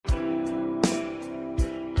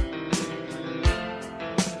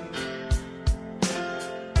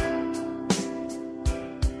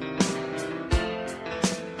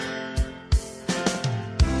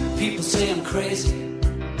say I'm crazy,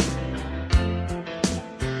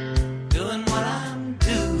 doing what I'm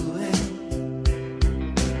doing.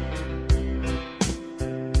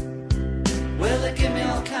 Well, they give me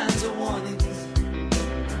all kinds of warnings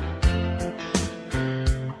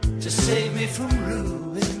to save me from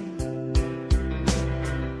ruin.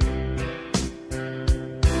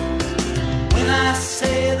 When I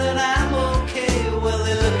say that I'm okay, well,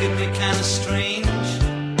 they look at me kind of strange.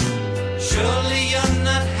 Surely you're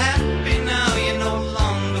not happy now, you no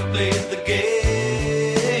longer play the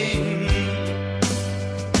game.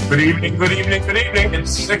 Good evening, good evening, good evening.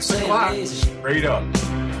 It's 6 o'clock. Straight up.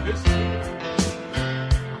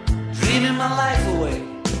 Dreaming my life away.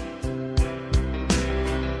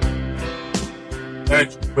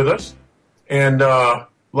 Thanks with us. And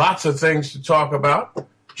lots of things to talk about.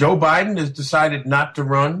 Joe Biden has decided not to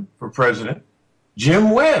run for president.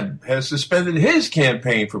 Jim Webb has suspended his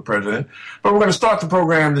campaign for president. But we're going to start the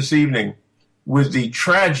program this evening with the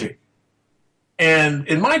tragic and,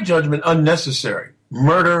 in my judgment, unnecessary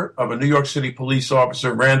murder of a New York City police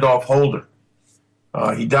officer, Randolph Holder.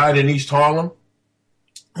 He died in East Harlem,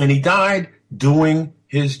 and he died doing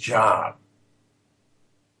his job.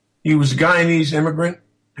 He was a Guyanese immigrant.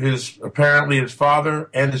 Apparently his father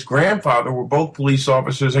and his grandfather were both police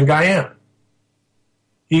officers in Guyana.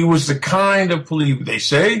 He was the kind of police, they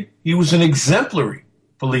say, he was an exemplary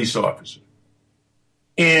police officer.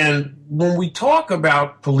 And when we talk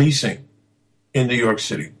about policing in New York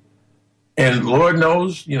City, and Lord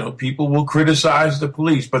knows, people will criticize the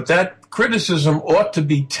police, but that criticism ought to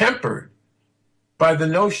be tempered by the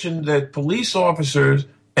notion that police officers,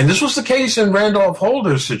 and this was the case in Randolph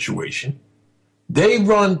Holder's situation, they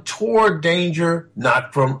run toward danger,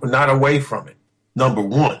 not away from it, number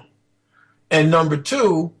one. And number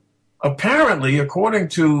two, apparently, according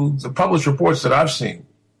to the published reports that I've seen,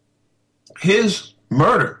 his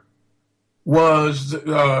murder was,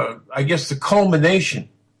 the culmination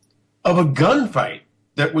of a gunfight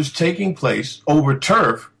that was taking place over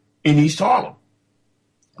turf in East Harlem,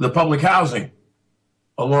 the public housing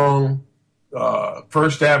along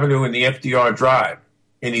First Avenue and the FDR Drive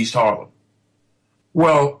in East Harlem.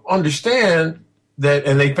 Well, understand that,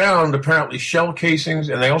 and they found apparently shell casings,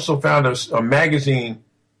 and they also found a magazine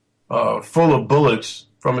full of bullets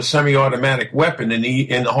from a semi-automatic weapon in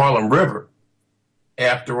the Harlem River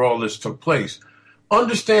after all this took place.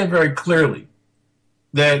 Understand very clearly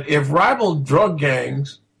that if rival drug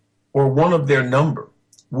gangs or one of their number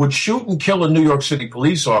would shoot and kill a New York City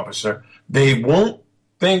police officer, they won't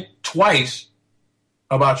think twice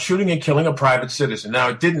about shooting and killing a private citizen. Now,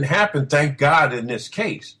 it didn't happen, thank God, in this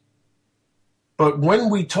case. But when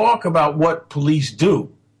we talk about what police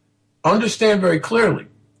do, understand very clearly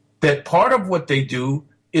that part of what they do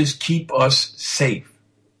is keep us safe.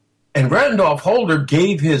 And Randolph Holder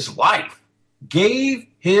gave his life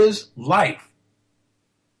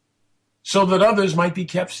so that others might be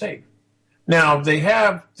kept safe. Now, they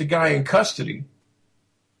have the guy in custody,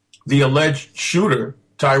 the alleged shooter,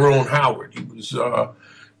 Tyrone Howard. He was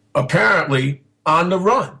apparently on the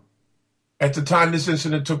run at the time this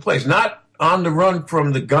incident took place. Not on the run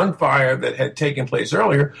from the gunfire that had taken place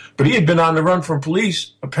earlier, but he had been on the run from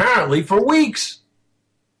police apparently for weeks.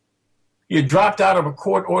 He had dropped out of a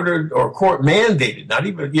court-ordered or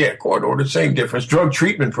court-mandated, court-ordered, same difference, drug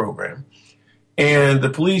treatment program. And the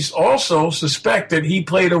police also suspect that he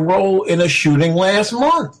played a role in a shooting last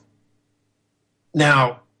month.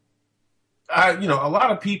 Now, a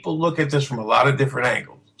lot of people look at this from a lot of different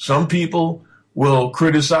angles. Some people will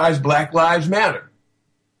criticize Black Lives Matter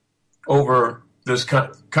over this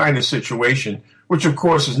kind of situation, which of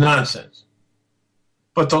course is nonsense.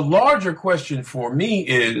 But the larger question for me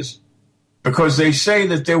is, because they say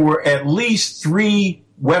that there were at least 3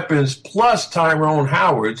 weapons plus Tyrone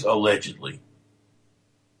Howard's, allegedly,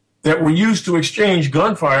 that were used to exchange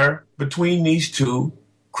gunfire between these two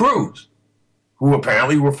crews, who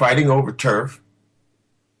apparently were fighting over turf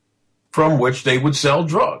from which they would sell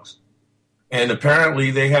drugs. And apparently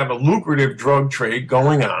they have a lucrative drug trade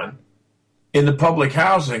going on in the public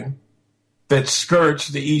housing that skirts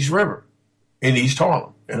the East River in East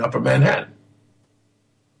Harlem in Upper Manhattan.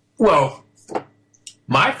 Well,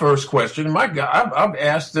 my first question, I've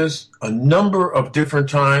asked this a number of different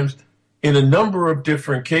times in a number of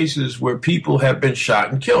different cases where people have been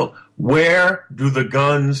shot and killed. Where do the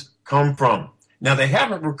guns come from? Now, they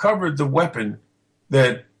haven't recovered the weapon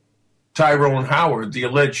that Tyrone Howard, the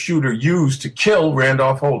alleged shooter, used to kill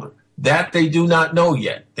Randolph Holder. That they do not know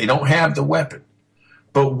yet. They don't have the weapon.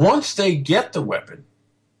 But once they get the weapon,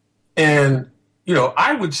 and,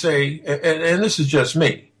 I would say, and this is just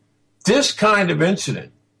me, this kind of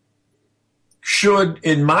incident should,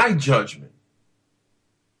 in my judgment,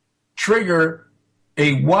 trigger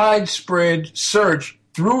a widespread search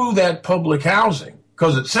through that public housing.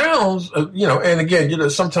 Because it sounds, and again,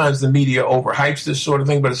 sometimes the media overhypes this sort of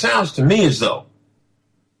thing, but it sounds to me as though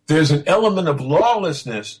there's an element of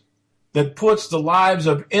lawlessness that puts the lives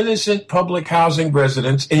of innocent public housing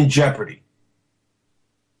residents in jeopardy.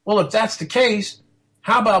 Well, if that's the case,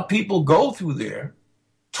 how about people go through there,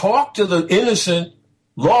 talk to the innocent,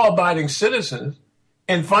 law-abiding citizens,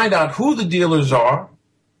 and find out who the dealers are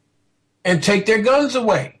and take their guns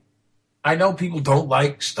away? I know people don't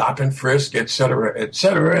like stop and frisk, et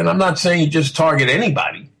cetera, and I'm not saying you just target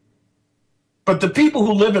anybody. But the people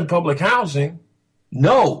who live in public housing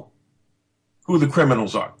know who the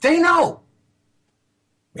criminals are. They know.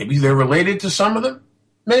 Maybe they're related to some of them,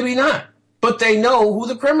 maybe not. But they know who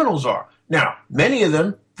the criminals are. Now, many of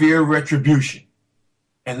them fear retribution,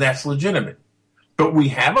 and that's legitimate. But we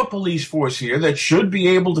have a police force here that should be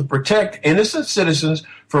able to protect innocent citizens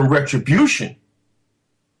from retribution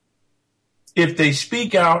if they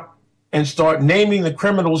speak out and start naming the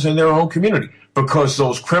criminals in their own community, because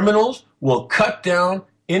those criminals will cut down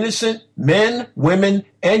innocent men, women,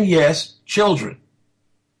 and yes, children,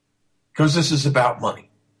 because this is about money.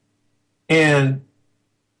 And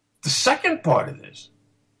the second part of this,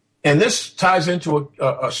 and this ties into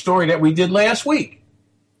a story that we did last week.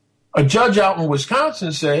 A judge out in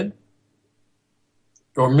Wisconsin said,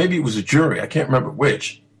 or maybe it was a jury, I can't remember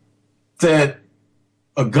which, that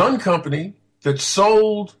a gun company that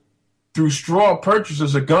sold through straw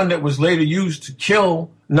purchases a gun that was later used to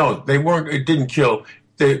kill, it didn't kill.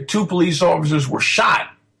 The 2 police officers were shot.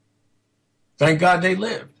 Thank God they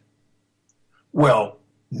lived. Well,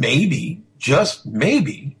 maybe, just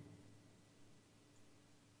maybe,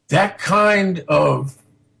 that kind of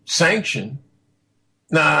sanction,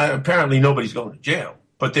 now apparently nobody's going to jail,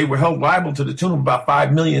 but they were held liable to the tune of about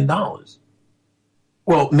 $5 million.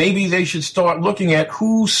 Well, maybe they should start looking at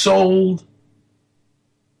who sold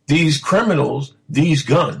these criminals these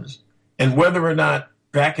guns, and whether or not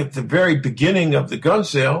back at the very beginning of the gun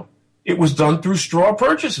sale, it was done through straw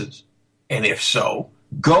purchases. And if so,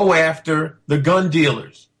 go after the gun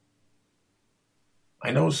dealers.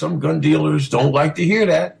 I know some gun dealers don't like to hear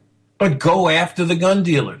that, but go after the gun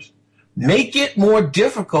dealers. Make it more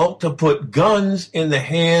difficult to put guns in the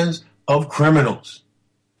hands of criminals.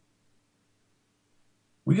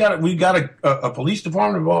 We got a police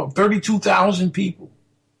department of 32,000 people.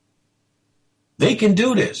 They can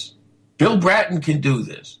do this. Bill Bratton can do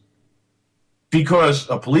this. Because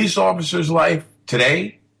a police officer's life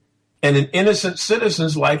today and an innocent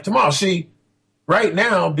citizen's life tomorrow. See, right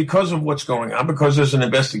now, because of what's going on, because there's an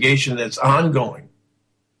investigation that's ongoing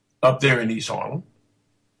up there in East Harlem,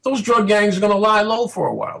 those drug gangs are going to lie low for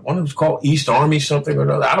a while. One of them's called East Army something or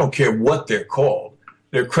another. I don't care what they're called.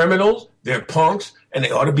 They're criminals, they're punks, and they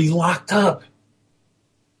ought to be locked up.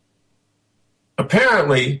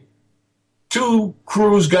 Apparently, 2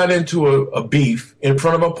 crews got into a beef in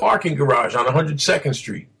front of a parking garage on 102nd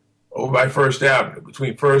Street over by First Avenue,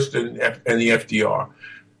 between First and the FDR.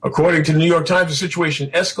 According to the New York Times, the situation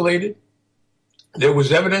escalated. There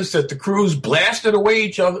was evidence that the crews blasted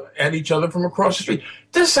away at each other from across the street.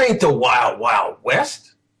 This ain't the Wild Wild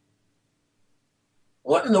West.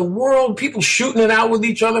 What in the world? People shooting it out with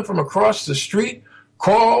each other from across the street?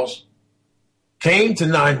 Calls came to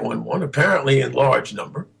 911, apparently in large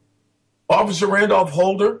number. Officer Randolph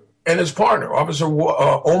Holder and his partner, Officer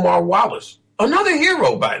Omar Wallace, another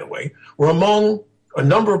hero, by the way, were among a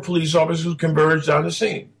number of police officers who converged on the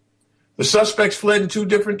scene. The suspects fled in 2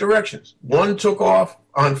 different directions. One took off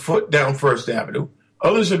on foot down First Avenue.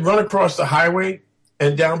 Others had run across the highway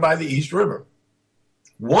and down by the East River.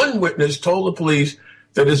 One witness told the police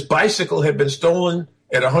that his bicycle had been stolen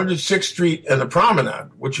at 106th Street and the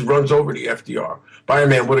Promenade, which runs over the FDR, by a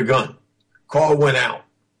man with a gun. Call went out.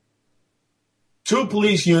 2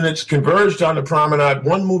 police units converged on the Promenade,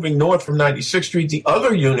 one moving north from 96th Street. The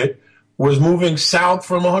other unit was moving south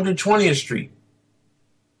from 120th Street.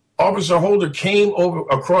 Officer Holder came over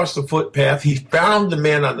across the footpath. He found the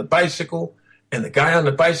man on the bicycle, and the guy on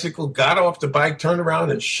the bicycle got off the bike, turned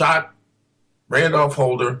around, and shot Randolph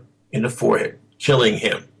Holder in the forehead, killing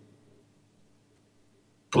him.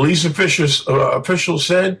 Police officials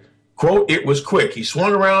said, quote, "It was quick. He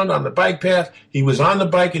swung around on the bike path. He was on the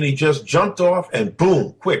bike and he just jumped off and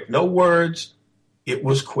boom, quick. No words. It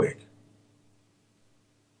was quick."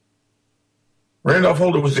 Randolph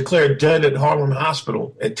Holder was declared dead at Harlem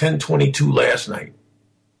Hospital at 10:22 last night.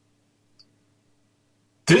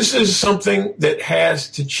 This is something that has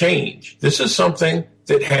to change. This is something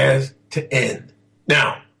that has to end.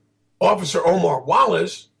 Now, Officer Omar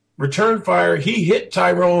Wallace return fire, he hit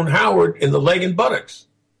Tyrone Howard in the leg and buttocks.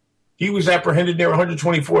 He was apprehended near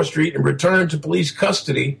 124th Street and returned to police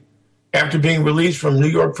custody after being released from New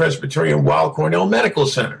York Presbyterian Weill Cornell Medical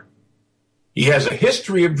Center. He has a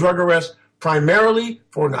history of drug arrests, primarily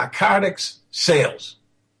for narcotics sales.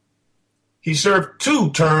 He served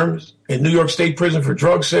 2 terms in New York State Prison for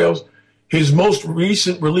drug sales. His most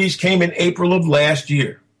recent release came in April of last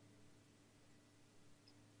year.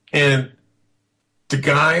 And the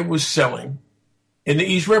guy was selling in the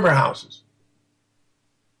East River houses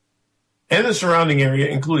and the surrounding area,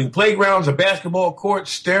 including playgrounds, a basketball court,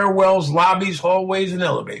 stairwells, lobbies, hallways, and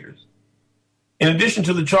elevators. In addition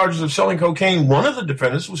to the charges of selling cocaine, one of the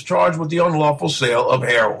defendants was charged with the unlawful sale of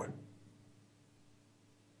heroin.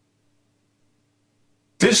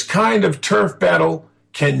 This kind of turf battle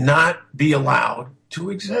cannot be allowed to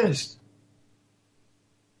exist.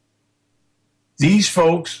 These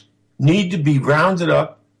folks need to be rounded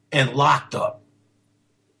up and locked up.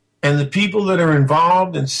 And the people that are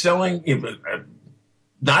involved in selling,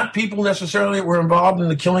 not people necessarily that were involved in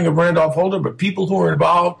the killing of Randolph Holder, but people who are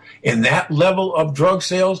involved in that level of drug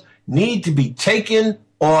sales need to be taken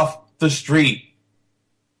off the street.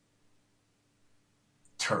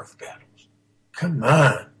 Turf battles. Come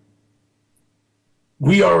on.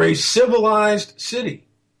 We are a civilized city.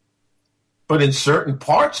 But in certain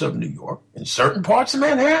parts of New York, in certain parts of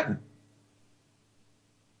Manhattan,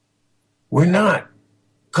 we're not.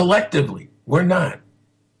 Collectively, we're not.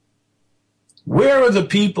 Where are the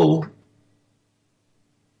people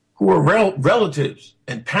who are relatives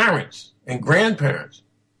and parents and grandparents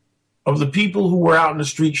of the people who were out in the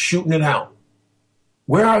street shooting it out?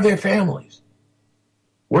 Where are their families?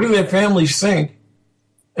 What do their families think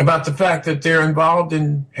about the fact that they're involved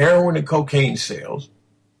in heroin and cocaine sales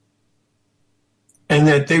and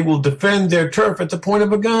that they will defend their turf at the point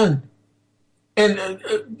of a gun? And,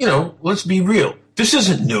 let's be real. This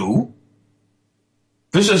isn't new.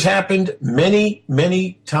 This has happened many,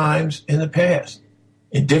 many times in the past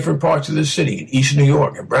in different parts of the city, in East New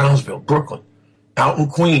York, in Brownsville, Brooklyn, out in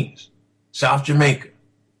Queens, South Jamaica,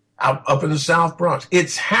 up in the South Bronx.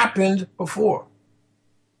 It's happened before.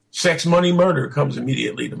 Sex, Money, Murder comes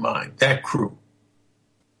immediately to mind, that crew.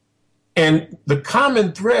 And the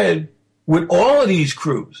common thread with all of these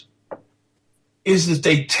crews is that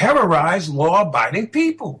they terrorize law-abiding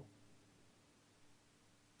people.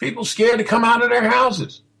 People scared to come out of their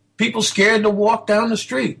houses. People scared to walk down the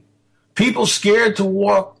street. People scared to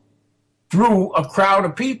walk through a crowd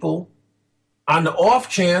of people on the off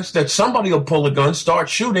chance that somebody will pull a gun, start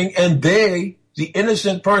shooting, and they, the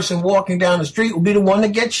innocent person walking down the street, will be the one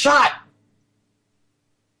that gets shot.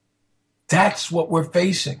 That's what we're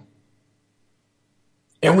facing.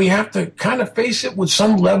 And we have to kind of face it with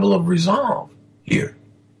some level of resolve here.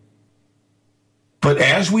 But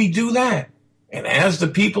as we do that, and as the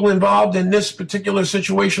people involved in this particular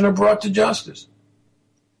situation are brought to justice,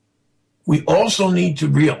 we also need to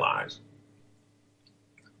realize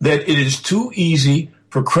that it is too easy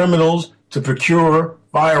for criminals to procure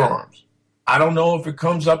firearms. I don't know if it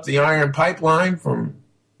comes up the iron pipeline from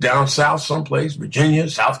down south someplace, Virginia,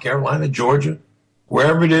 South Carolina, Georgia,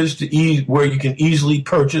 wherever it is where you can easily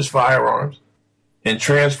purchase firearms and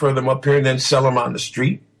transfer them up here and then sell them on the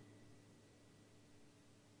street.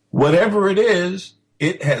 Whatever it is,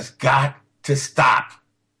 it has got to stop.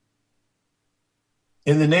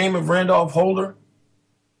 In the name of Randolph Holder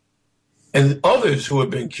and others who have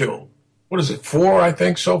been killed. What is it, 4, I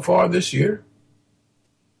think, so far this year?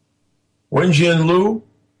 Wen Jin Liu,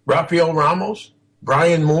 Rafael Ramos,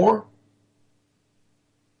 Brian Moore.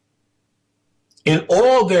 In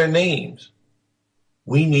all their names,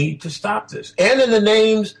 we need to stop this. And in the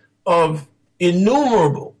names of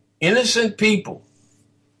innumerable innocent people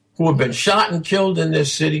who have been shot and killed in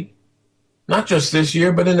this city, not just this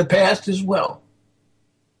year, but in the past as well.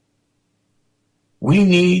 We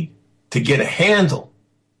need to get a handle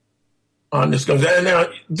on this. Now,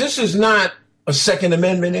 this is not a Second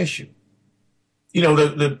Amendment issue. You know,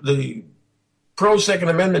 the pro-Second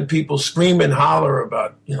Amendment people scream and holler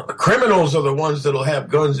about, the criminals are the ones that'll have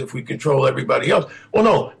guns if we control everybody else. Well,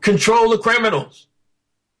 no, control the criminals.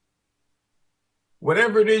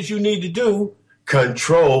 Whatever it is you need to do,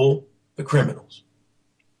 control the criminals.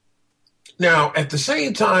 Now, at the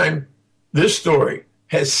same time, this story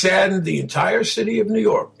has saddened the entire city of New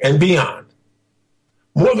York and beyond.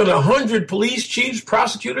 More than 100 police chiefs,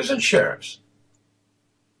 prosecutors, and sheriffs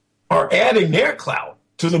are adding their clout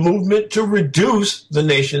to the movement to reduce the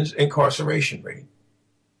nation's incarceration rate.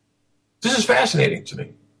 This is fascinating to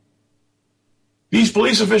me. These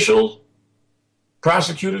police officials,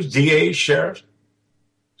 prosecutors, DAs, sheriffs,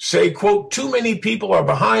 say, quote, too many people are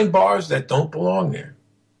behind bars that don't belong there.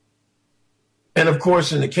 And of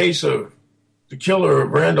course, in the case of the killer of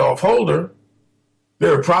Randolph Holder,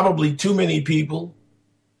 there are probably too many people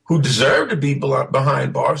who deserve to be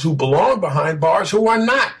behind bars, who belong behind bars, who are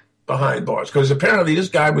not behind bars. Because apparently this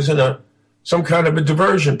guy was in some kind of a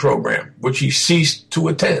diversion program, which he ceased to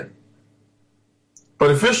attend. But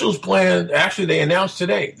officials they announced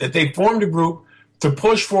today that they formed a group to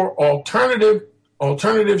push for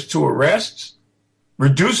alternatives to arrests,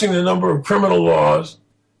 reducing the number of criminal laws,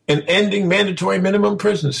 and ending mandatory minimum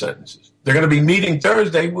prison sentences. They're going to be meeting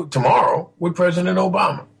tomorrow, with President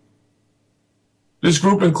Obama. This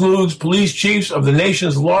group includes police chiefs of the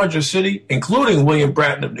nation's largest city, including William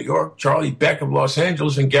Bratton of New York, Charlie Beck of Los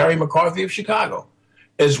Angeles, and Gary McCarthy of Chicago,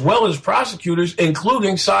 as well as prosecutors,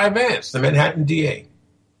 including Cy Vance, the Manhattan DA.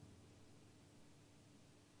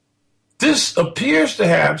 This appears to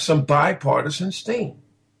have some bipartisan steam.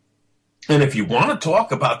 And if you want to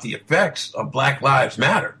talk about the effects of Black Lives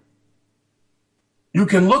Matter, you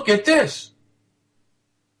can look at this.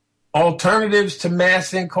 Alternatives to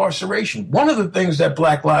mass incarceration. One of the things that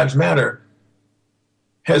Black Lives Matter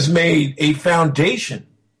has made a foundation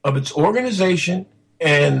of its organization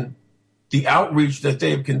and the outreach that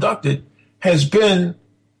they have conducted has been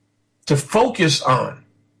to focus on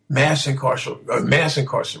mass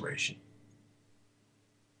incarceration.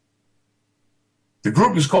 The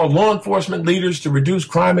group is called Law Enforcement Leaders to Reduce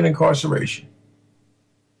Crime and Incarceration.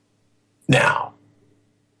 Now,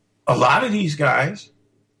 a lot of these guys,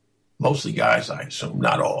 mostly guys, I assume,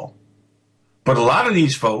 not all, but a lot of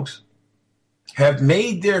these folks have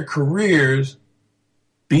made their careers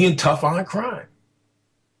being tough on crime.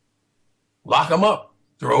 Lock them up,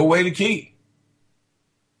 throw away the key.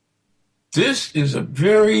 This is a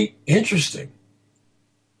very interesting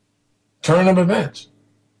turn of events.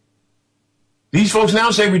 These folks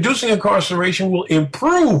now say reducing incarceration will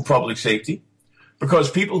improve public safety because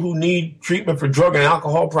people who need treatment for drug and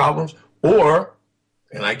alcohol problems or,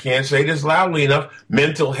 and I can't say this loudly enough,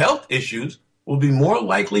 mental health issues will be more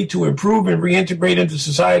likely to improve and reintegrate into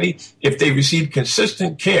society if they receive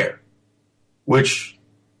consistent care, which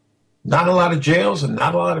not a lot of jails and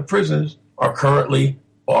not a lot of prisons are currently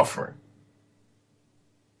offering.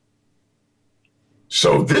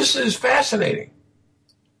 So this is fascinating.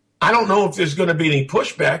 I don't know if there's going to be any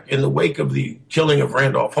pushback in the wake of the killing of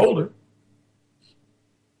Randolph Holder,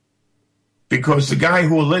 because the guy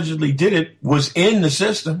who allegedly did it was in the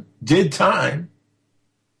system, did time,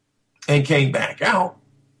 and came back out.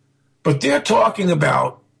 But they're talking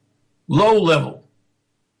about low-level,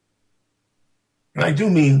 and I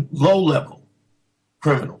do mean low-level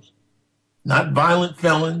criminals, not violent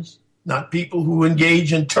felons, not people who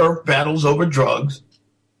engage in turf battles over drugs,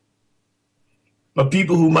 but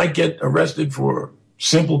people who might get arrested for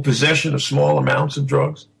simple possession of small amounts of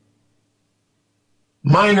drugs.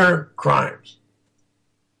 Minor crimes.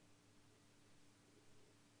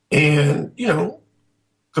 And,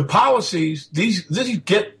 the policies, these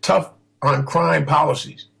get tough on crime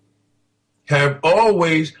policies have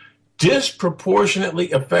always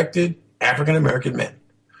disproportionately affected African-American men.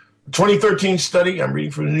 A 2013 study, I'm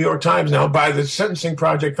reading from the New York Times now, by the Sentencing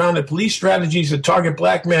Project found that police strategies that target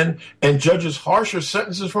black men and judges harsher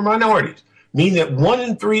sentences for minorities mean that 1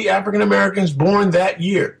 in 3 African-Americans born that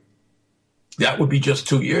year, that would be just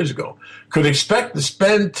 2 years ago, could expect to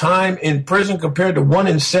spend time in prison compared to 1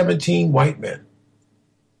 in 17 white men.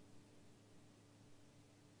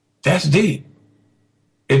 That's deep.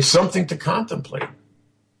 It's something to contemplate.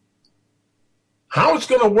 How it's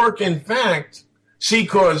going to work, in fact,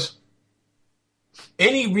 because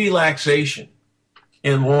any relaxation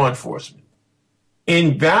in law enforcement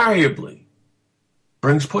invariably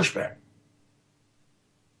brings pushback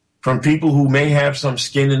from people who may have some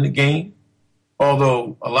skin in the game,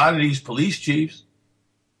 although a lot of these police chiefs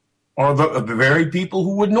are the very people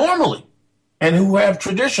who would normally and who have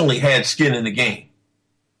traditionally had skin in the game.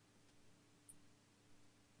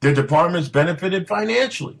 Their departments benefited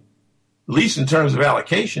financially, at least in terms of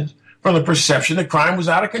allocations, from the perception that crime was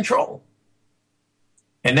out of control.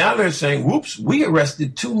 And now they're saying, whoops, we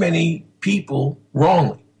arrested too many people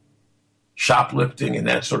wrongly, shoplifting and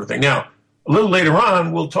that sort of thing. Now, a little later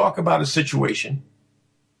on, we'll talk about a situation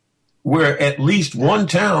where at least one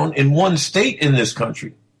town in one state in this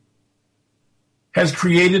country has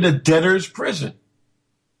created a debtors prison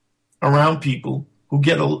around people who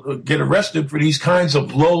get arrested for these kinds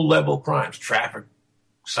of low-level crimes, traffic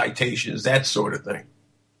citations, that sort of thing.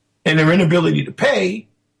 And their inability to pay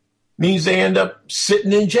means they end up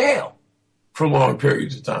sitting in jail for long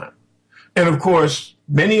periods of time. And of course,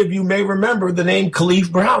 many of you may remember the name Khalif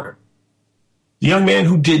Browder. The young man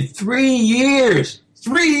who did 3 years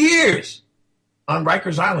on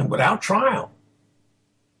Rikers Island without trial,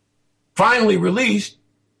 finally released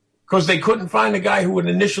because they couldn't find the guy who had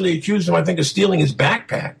initially accused him, I think, of stealing his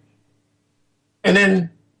backpack. And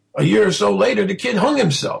then a year or so later, the kid hung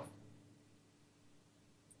himself.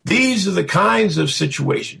 These are the kinds of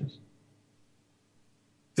situations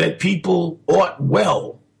that people want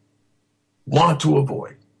to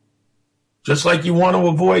avoid. Just like you want to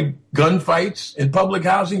avoid gunfights in public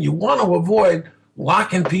housing, you want to avoid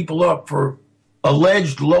locking people up for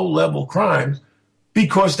alleged low-level crimes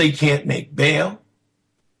because they can't make bail.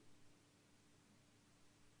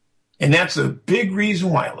 And that's a big reason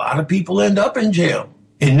why a lot of people end up in jail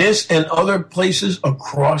in this and other places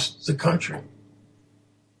across the country.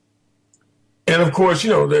 And of course,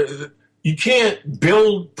 you can't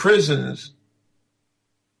build prisons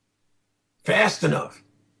fast enough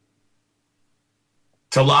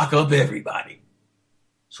to lock up everybody.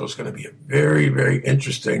 So it's going to be a very, very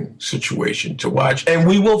interesting situation to watch. And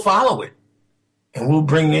we will follow it. And we'll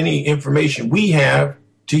bring any information we have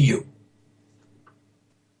to you.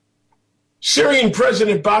 Syrian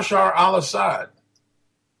President Bashar al-Assad,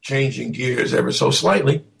 changing gears ever so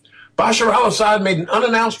slightly, Bashar al-Assad made an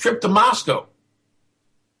unannounced trip to Moscow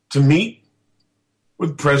to meet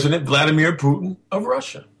with President Vladimir Putin of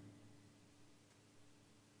Russia.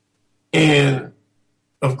 And,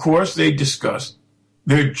 of course, they discussed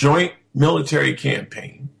their joint military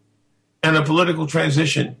campaign and a political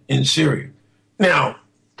transition in Syria. Now,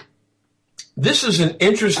 this is an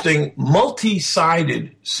interesting,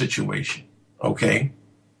 multi-sided situation, okay?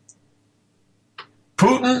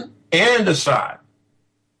 Putin and Assad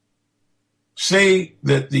say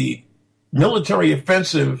that the military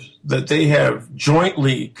offensives that they have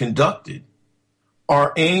jointly conducted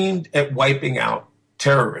are aimed at wiping out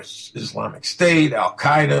terrorists, Islamic State,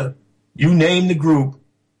 Al-Qaeda, you name the group,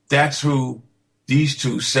 that's who these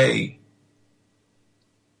two say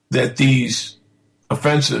that these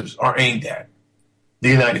offensives are aimed at. The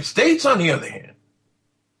United States, on the other hand,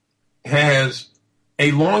 has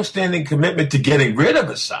a longstanding commitment to getting rid of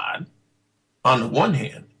Assad, on the one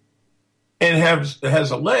hand, and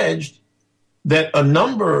has alleged that a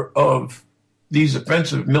number of these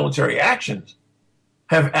offensive military actions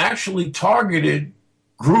have actually targeted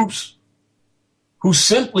groups who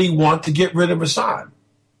simply want to get rid of Assad,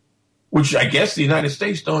 which I guess the United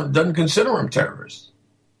States doesn't consider them terrorists.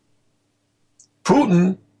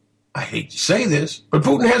 Putin, I hate to say this, but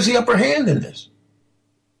Putin has the upper hand in this.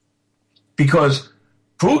 Because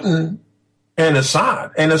Putin and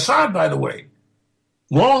Assad, by the way,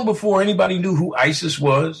 long before anybody knew who ISIS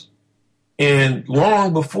was, and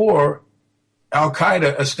long before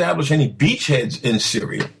Al-Qaeda established any beachheads in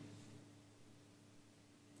Syria,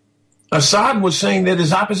 Assad was saying that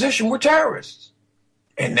his opposition were terrorists.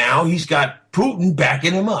 And now he's got Putin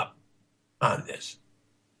backing him up on this.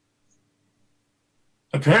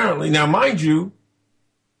 Apparently, now mind you,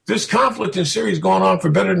 this conflict in Syria has gone on for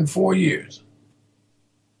better than 4 years.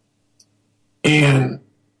 And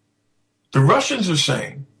the Russians are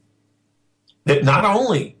saying that not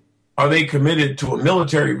only are they committed to a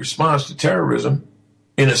military response to terrorism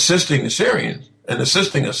in assisting the Syrians and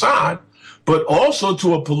assisting Assad, but also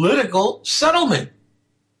to a political settlement.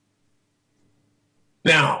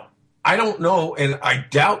 Now, I don't know, and I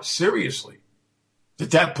doubt seriously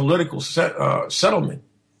that political settlement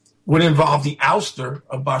would involve the ouster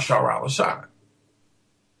of Bashar al-Assad.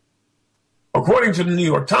 According to the New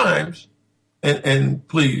York Times, and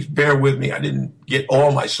please bear with me, I didn't get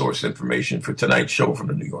all my source information for tonight's show from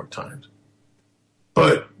the New York Times.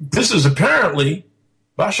 But this is apparently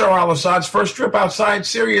Bashar al-Assad's first trip outside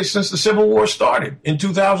Syria since the civil war started in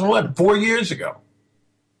 2011, 4 years ago.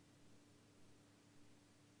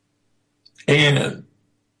 And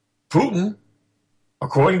Putin,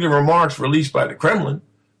 according to remarks released by the Kremlin,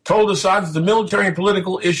 told Assad that the military and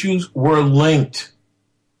political issues were linked.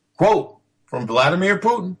 Quote from Vladimir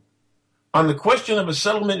Putin, on the question of a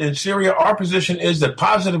settlement in Syria, our position is that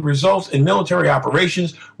positive results in military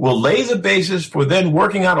operations will lay the basis for then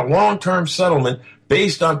working out a long-term settlement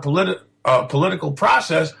based on political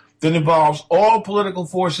process that involves all political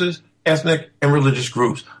forces, ethnic and religious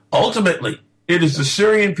groups. Ultimately, it is the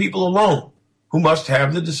Syrian people alone who must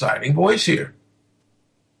have the deciding voice here.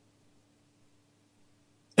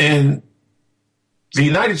 And the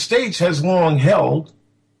United States has long held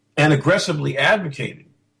and aggressively advocated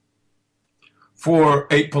for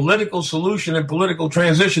a political solution and political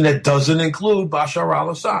transition that doesn't include Bashar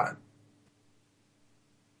al-Assad.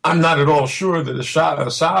 I'm not at all sure that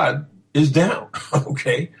Assad is down,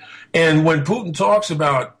 okay? And when Putin talks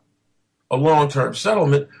about a long-term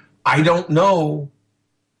settlement, I don't know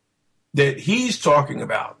that he's talking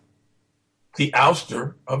about the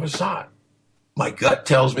ouster of Assad. My gut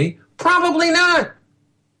tells me probably not.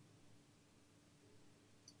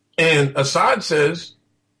 And Assad says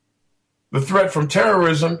the threat from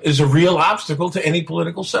terrorism is a real obstacle to any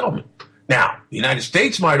political settlement. Now, the United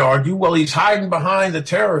States might argue, well, he's hiding behind the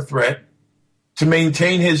terror threat to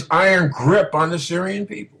maintain his iron grip on the Syrian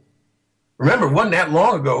people. Remember, it wasn't that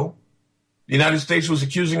long ago, the United States was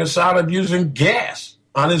accusing Assad of using gas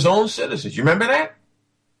on his own citizens. You remember that?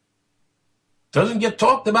 Doesn't get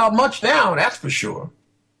talked about much now, that's for sure.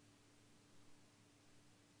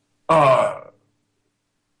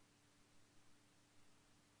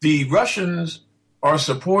 The Russians are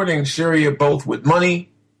supporting Syria both with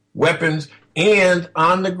money, weapons, and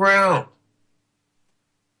on the ground.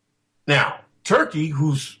 Now, Turkey,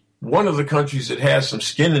 who's one of the countries that has some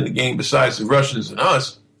skin in the game besides the Russians and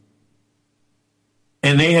us,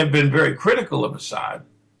 and they have been very critical of Assad,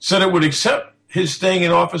 said it would accept his staying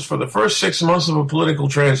in office for the first 6 months of a political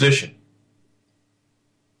transition.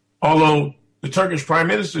 Although the Turkish prime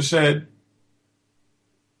minister said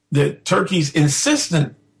that Turkey's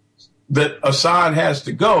insistence that Assad has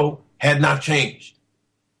to go had not changed.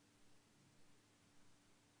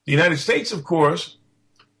 The United States, of course,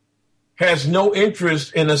 has no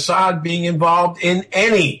interest in Assad being involved in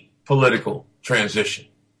any political transition.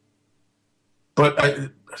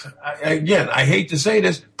 But again, I hate to say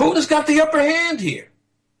this, Putin's got the upper hand here.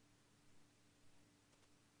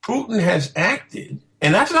 Putin has acted,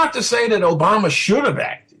 and that's not to say that Obama should have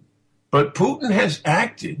acted, but Putin has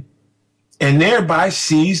acted and thereby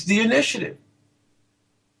seized the initiative.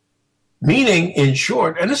 Meaning, in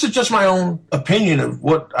short, and this is just my own opinion of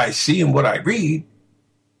what I see and what I read,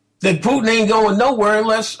 that Putin ain't going nowhere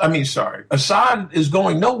Assad is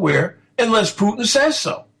going nowhere unless Putin says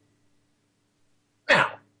so.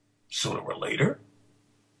 Now, sooner or later,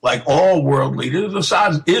 like all world leaders,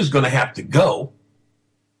 Assad is going to have to go.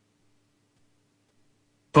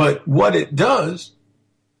 But what it does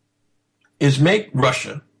is make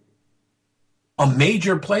Russia a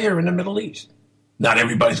major player in the Middle East. Not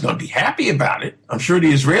everybody's going to be happy about it. I'm sure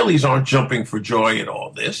the Israelis aren't jumping for joy at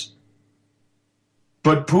all this.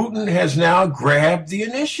 But Putin has now grabbed the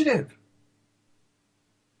initiative.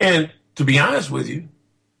 And to be honest with you,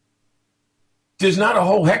 there's not a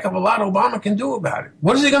whole heck of a lot Obama can do about it.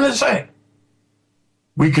 What is he going to say?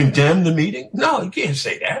 We condemn the meeting? No, you can't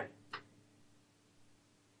say that.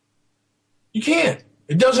 You can't.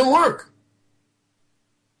 It doesn't work.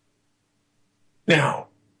 Now,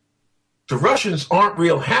 the Russians aren't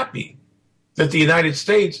real happy that the United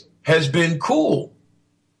States has been cool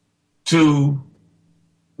to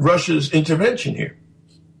Russia's intervention here.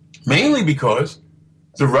 Mainly because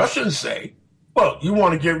the Russians say, well, you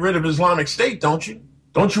want to get rid of Islamic State, don't you?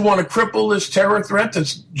 Don't you want to cripple this terror threat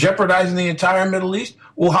that's jeopardizing the entire Middle East?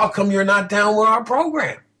 Well, how come you're not down with our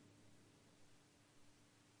program?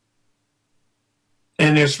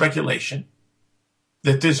 And there's speculation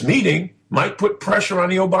that this meeting might put pressure on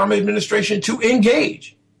the Obama administration to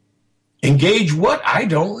engage. Engage what? I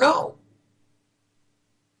don't know.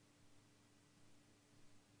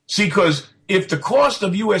 See, because if the cost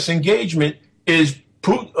of U.S. engagement is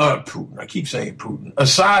Putin, I keep saying Putin,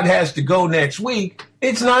 Assad has to go next week,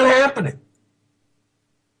 it's not happening.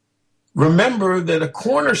 Remember that a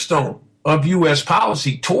cornerstone of U.S.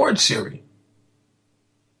 policy towards Syria,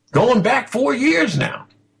 going back 4 years now,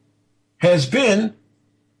 has been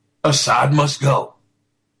Assad must go.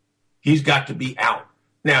 He's got to be out.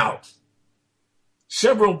 Now,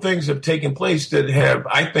 several things have taken place that have,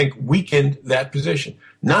 I think, weakened that position.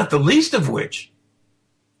 Not the least of which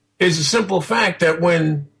is the simple fact that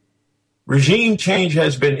when regime change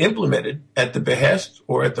has been implemented at the behest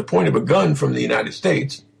or at the point of a gun from the United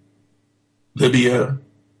States, Libya,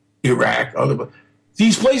 Iraq,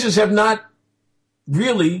 these places have not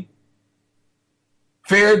really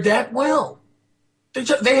fared that well.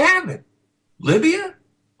 They haven't.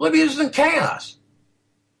 Libya's in chaos.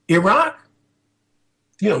 Iraq,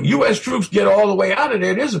 U.S. troops get all the way out of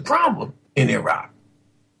there. There's a problem in Iraq.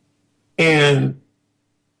 And,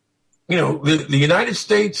 the United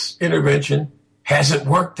States intervention hasn't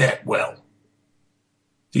worked that well.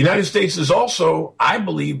 The United States is also, I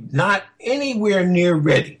believe, not anywhere near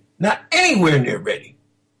ready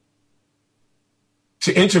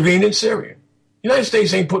to intervene in Syria. The United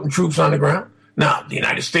States ain't putting troops on the ground. Now, the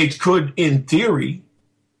United States could, in theory,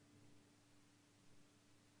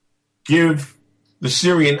 give the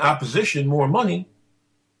Syrian opposition more money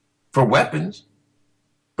for weapons.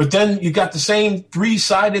 But then you got the same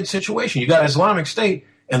three-sided situation. You got Islamic State,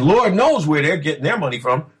 and Lord knows where they're getting their money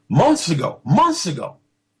from months ago.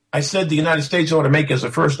 I said the United States ought to make as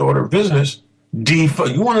a first order of business,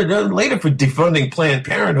 you want to later for defunding Planned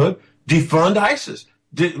Parenthood, defund ISIS,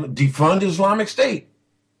 defund Islamic State,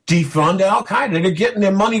 defund Al Qaeda. They're getting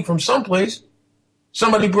their money from someplace.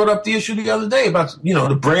 Somebody brought up the issue the other day about,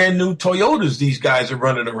 the brand new Toyotas these guys are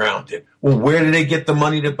running around in. Well, where do they get the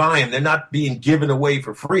money to buy them? They're not being given away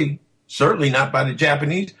for free, certainly not by the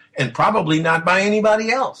Japanese, and probably not by anybody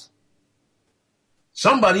else.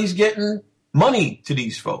 Somebody's getting money to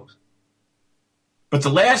these folks. But the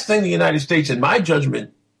last thing the United States, in my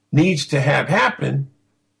judgment, needs to have happen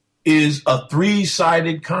is a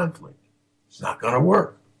three-sided conflict. It's not going to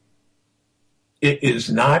work. It is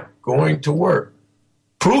not going to work.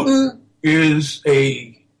 Putin is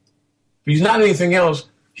if he's not anything else,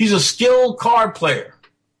 he's a skilled card player.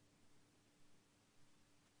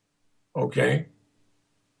 Okay?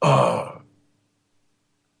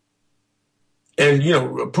 And,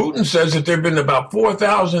 Putin says that there have been about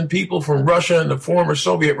 4,000 people from Russia and the former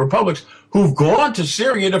Soviet republics who've gone to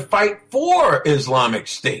Syria to fight for Islamic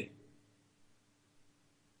State.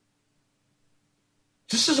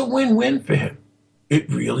 This is a win-win for him. It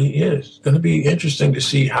really is. It's going to be interesting to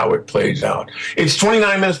see how it plays out. It's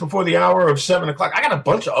 29 minutes before the hour of 7 o'clock. I got a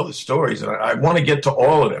bunch of other stories, and I want to get to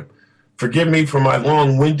all of them. Forgive me for my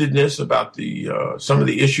long-windedness about some of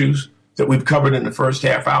the issues that we've covered in the first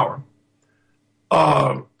half hour.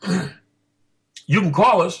 You can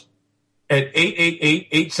call us at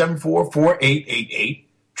 888-874-4888,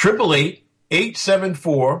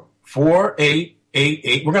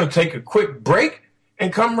 888-874-4888. We're going to take a quick break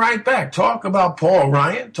and come right back. Talk about Paul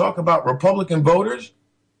Ryan, talk about Republican voters,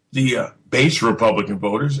 the base Republican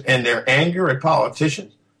voters, and their anger at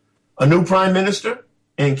politicians, a new prime minister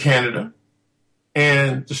in Canada,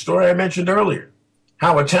 and the story I mentioned earlier,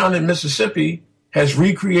 how a town in Mississippi has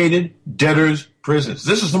recreated debtors' prisons.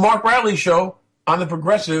 This is the Mark Riley Show on the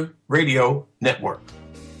Progressive Radio Network.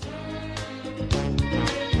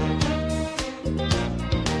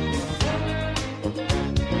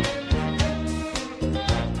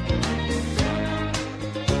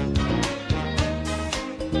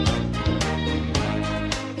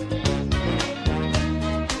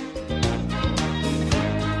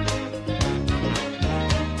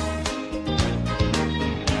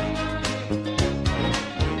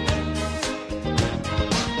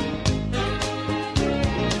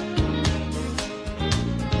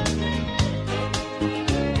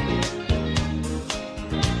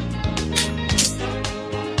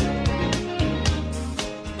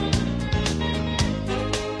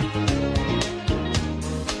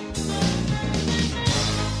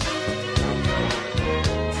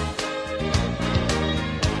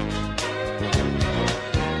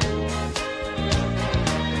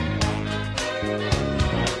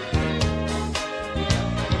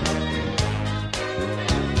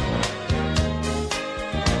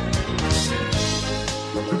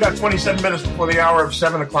 Got 27 minutes before the hour of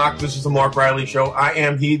 7 o'clock. This is the Mark Riley Show. I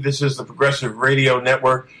am he. This is the Progressive Radio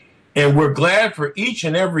Network. And we're glad for each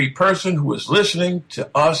and every person who is listening to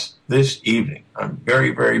us this evening. I'm very,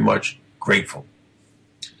 very much grateful.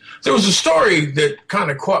 There was a story that kind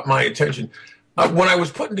of caught my attention. When I was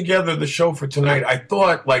putting together the show for tonight, I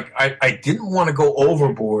thought I didn't want to go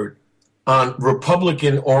overboard on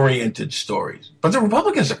Republican-oriented stories. But the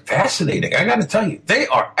Republicans are fascinating. I got to tell you, they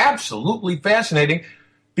are absolutely fascinating,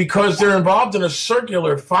 because they're involved in a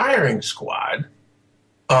circular firing squad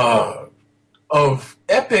of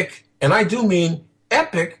epic, and I do mean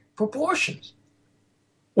epic, proportions.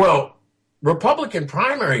 Well, Republican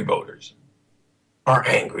primary voters are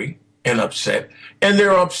angry and upset, and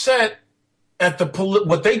they're upset at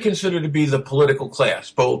what they consider to be the political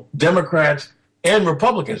class, both Democrats and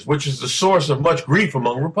Republicans, which is the source of much grief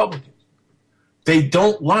among Republicans. They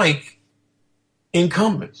don't like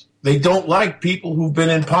incumbents. They don't like people who've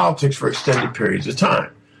been in politics for extended periods of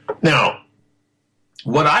time. Now,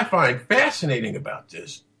 what I find fascinating about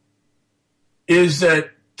this is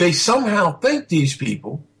that they somehow think these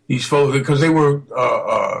folks, because they were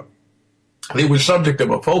subject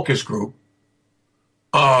of a focus group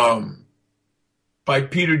by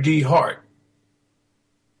Peter D. Hart.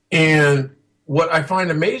 And what I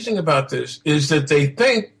find amazing about this is that they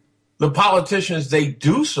think the politicians they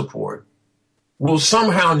do support will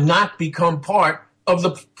somehow not become part of the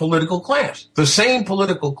political class, the same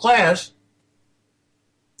political class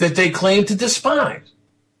that they claim to despise.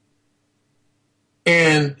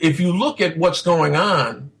 And if you look at what's going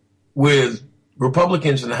on with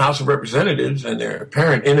Republicans in the House of Representatives and their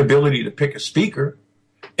apparent inability to pick a speaker,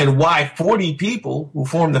 and why 40 people who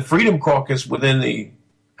form the Freedom Caucus within the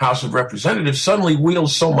House of Representatives suddenly wield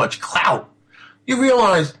so much clout, you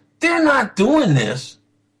realize they're not doing this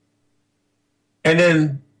and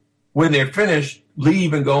then when they're finished,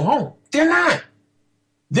 leave and go home. They're not.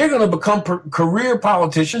 They're going to become career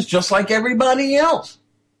politicians just like everybody else.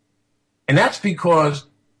 And that's because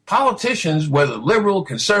politicians, whether liberal,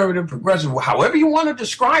 conservative, progressive, however you want to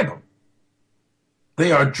describe them,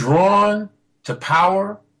 they are drawn to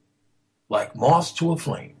power like moths to a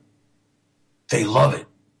flame. They love it.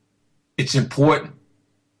 It's important.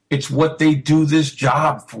 It's what they do this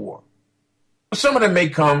job for. Some of them may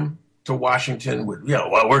come to Washington with,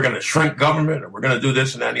 well, we're going to shrink government or we're going to do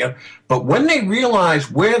this and that and the other. But when they realize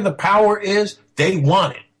where the power is, they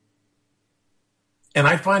want it. And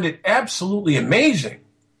I find it absolutely amazing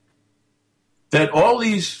that all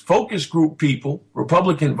these focus group people,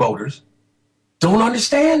 Republican voters, don't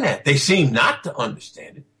understand that. They seem not to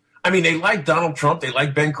understand it. I mean, they like Donald Trump, they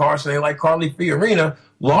like Ben Carson, they like Carly Fiorina,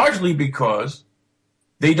 largely because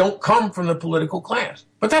they don't come from the political class.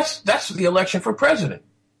 But that's the election for president.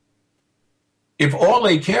 If all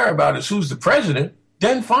they care about is who's the president,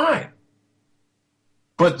 then fine.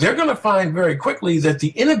 But they're going to find very quickly that the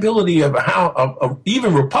inability of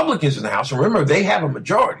even Republicans in the House, and remember, they have a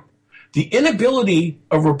majority, the inability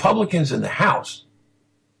of Republicans in the House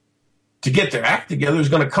to get their act together is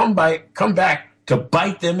going to come back to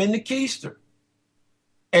bite them in the keister.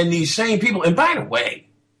 And these same people, and by the way,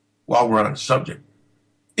 while we're on the subject,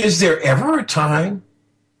 is there ever a time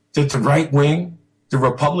that the right wing, the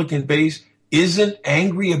Republican base, isn't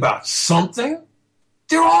angry about something?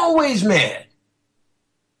 They're always mad.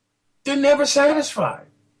 They're never satisfied.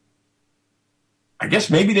 I guess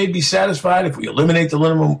maybe they'd be satisfied if we eliminate the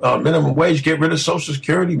minimum wage, get rid of Social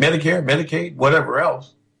Security, Medicare, Medicaid, whatever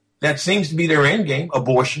else. That seems to be their end game,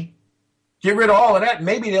 abortion. Get rid of all of that,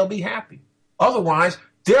 maybe they'll be happy. Otherwise,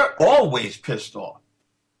 they're always pissed off.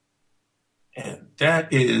 And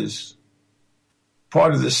that is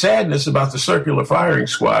part of the sadness about the circular firing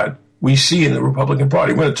squad we see in the Republican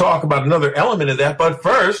Party. We're going to talk about another element of that, but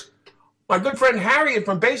first, my good friend Harriet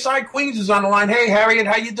from Bayside, Queens is on the line. Hey, Harriet,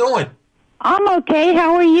 how you doing? I'm okay.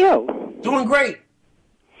 How are you? Doing great.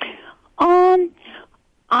 I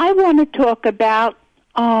want to talk about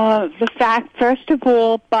the fact, first of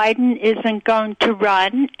all, Biden isn't going to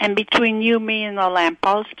run, and between you, me, and the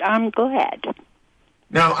lamppost, I'm glad.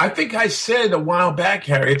 Now, I think I said a while back,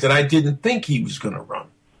 Harriet, that I didn't think he was going to run.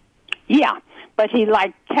 Yeah, but he,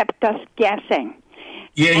 kept us guessing.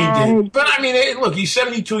 Yeah, he did. But, I mean, hey, look, he's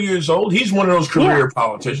 72 years old. He's one of those career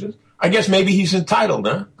politicians. I guess maybe he's entitled,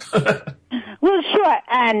 huh? Well, sure.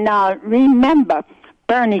 And remember,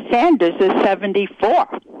 Bernie Sanders is 74.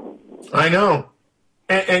 I know.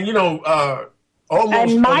 And almost.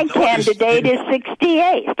 And my candidate is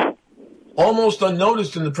 68. Almost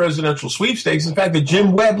unnoticed in the presidential sweepstakes, the fact that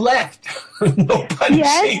Jim Webb left. Nobody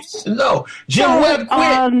seems to know. Jim Webb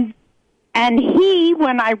quit. And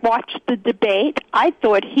when I watched the debate, I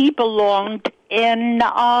thought he belonged in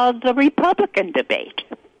the Republican debate.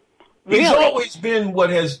 Really? He's always been what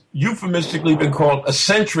has euphemistically been called a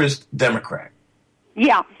centrist Democrat.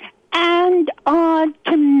 Yeah. And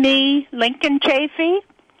to me, Lincoln Chafee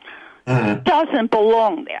doesn't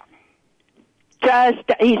belong there.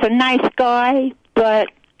 He's a nice guy, but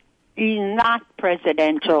he's not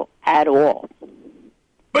presidential at all.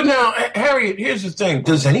 But now, Harriet, here's the thing.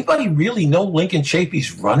 Does anybody really know Lincoln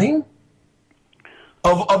Chafee's running?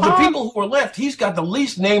 Of the people who are left, he's got the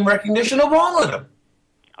least name recognition of all of them.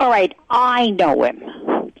 All right, I know him,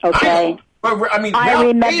 okay? I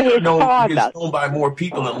remember his father. He's known by more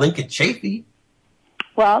people than Lincoln Chafee.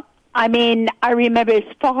 Well, I remember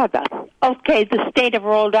his father. Okay, the state of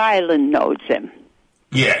Rhode Island knows him.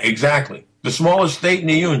 Yeah, exactly. The smallest state in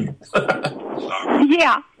the Union.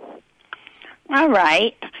 Yeah. All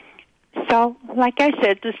right. So, like I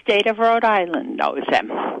said, the state of Rhode Island knows him.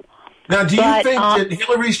 Now, do you think that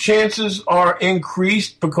Hillary's chances are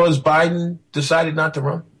increased because Biden decided not to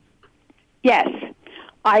run? Yes.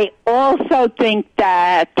 I also think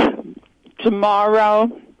that tomorrow,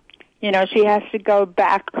 she has to go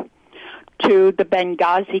back to the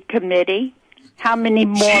Benghazi committee. How many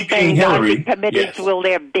more Benghazi committees will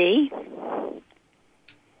there be?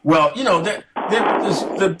 Well,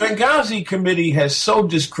 the Benghazi committee has so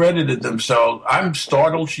discredited themselves. I'm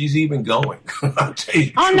startled she's even going. I'll tell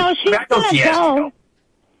you. Oh, no, she's going to go.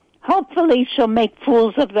 Hopefully she'll make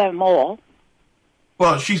fools of them all.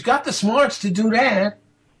 Well, she's got the smarts to do that.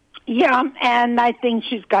 Yeah, and I think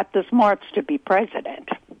she's got the smarts to be president.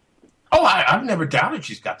 Oh, I've never doubted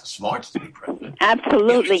she's got the smarts to be president.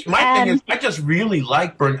 Absolutely. My thing is, I just really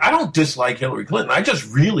like Bernie. I don't dislike Hillary Clinton. I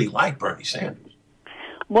just really like Bernie Sanders.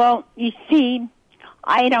 Well, you see,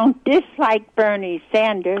 I don't dislike Bernie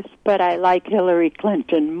Sanders, but I like Hillary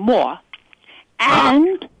Clinton more.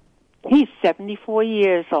 And He's 74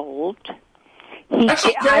 years old. That's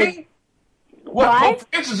okay. Pope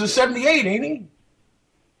Francis is 78, ain't he?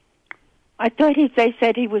 I thought they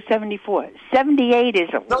said he was 74. 78 is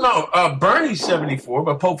old. No, Bernie's 74,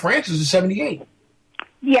 but Pope Francis is 78.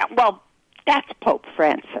 Yeah, well, that's Pope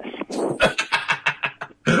Francis.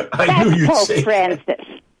 I knew you'd say Francis. That.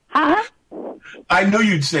 Huh? I knew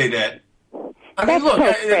you'd say that. I mean, look,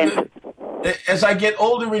 as I get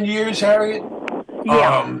older in years, Harriet,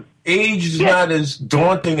 age is not as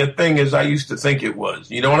daunting a thing as I used to think it was.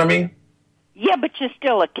 You know what I mean? Yeah, but you're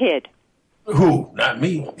still a kid. Who? Not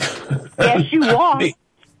me. Yes, you are. Me.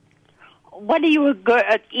 What are you,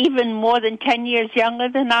 even more than 10 years younger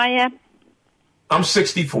than I am? I'm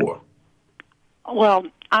 64. Well,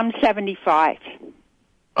 I'm 75.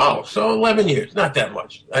 Oh, so 11 years. Not that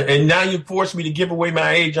much. And now you force me to give away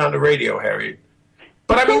my age on the radio, Harriet.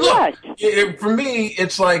 But I mean, look, for me,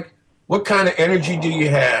 it's like, what kind of energy do you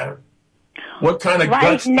have? What kind of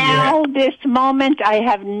guts do you have? Right now, this moment, I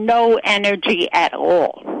have no energy at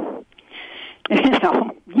all.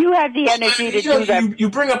 You have the energy to do that. You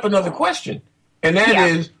bring up another question, and that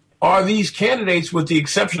is, are these candidates, with the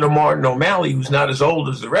exception of Martin O'Malley, who's not as old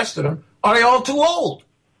as the rest of them, are they all too old?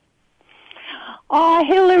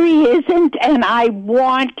 Hillary isn't, and I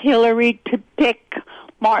want Hillary to pick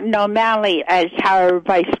Martin O'Malley as her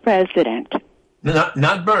vice president.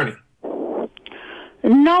 Not Bernie.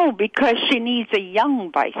 No, because she needs a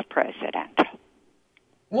young vice president.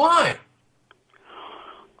 Why?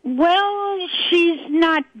 Well, she's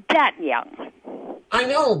not that young. I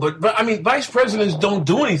know, but I mean, vice presidents don't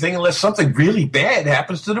do anything unless something really bad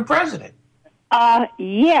happens to the president.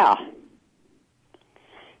 Yeah.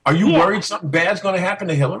 Are you worried something bad's going to happen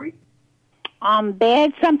to Hillary? I'm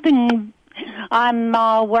worried something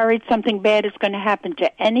bad is going to happen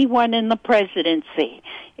to anyone in the presidency.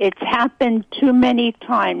 It's happened too many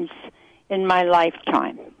times in my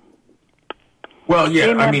lifetime. Well,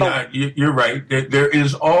 yeah, I mean, you're right. There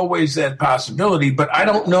is always that possibility, but I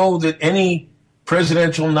don't know that any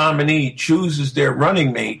presidential nominee chooses their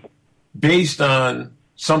running mate based on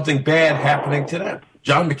something bad happening to them.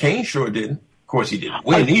 John McCain sure didn't. Of course, he didn't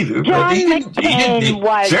win either. But he didn't.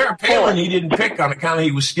 Sarah Palin, he didn't pick on account of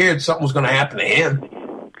he was scared something was going to happen to him.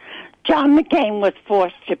 John McCain was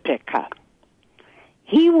forced to pick her.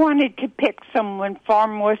 He wanted to pick someone far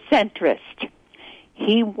more centrist.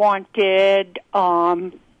 He wanted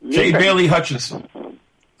J. Bailey Hutchinson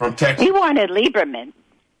from Texas. He wanted Lieberman.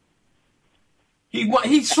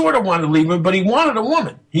 He sort of wanted Lieberman, but he wanted a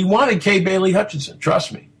woman. He wanted Kay Bailey Hutchinson.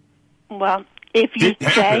 Trust me. Well, if you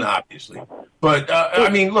didn't happen, obviously. But I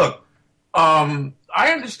mean, look. I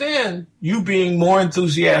understand you being more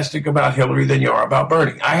enthusiastic about Hillary than you are about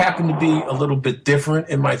Bernie. I happen to be a little bit different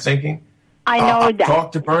in my thinking. I know I've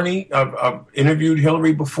talked to Bernie. I've interviewed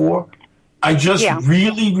Hillary before. I just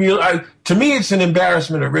really, to me, it's an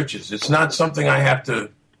embarrassment of riches. It's not something I have to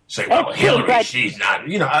say, well, Hillary, she's not,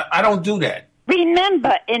 I don't do that.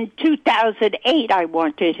 Remember, in 2008, I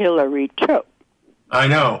wanted Hillary, too. I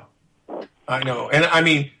know. And I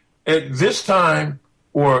mean, at this time,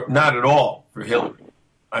 or not at all for Hillary.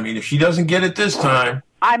 I mean, if she doesn't get it this time.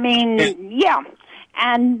 I mean, yeah.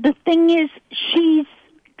 And the thing is, she's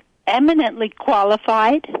eminently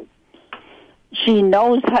qualified. She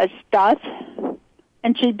knows her stuff.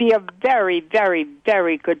 And she'd be a very, very,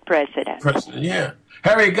 very good president. Yeah.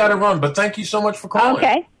 Harry, got to run, but thank you so much for calling.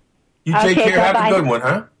 Okay. You take care. Bye-bye. Have a good one,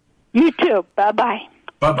 huh? You too. Bye-bye.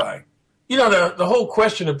 Bye-bye. The whole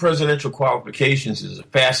question of presidential qualifications is a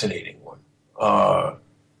fascinating one.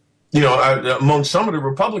 Among some of the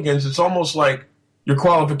Republicans, it's almost like your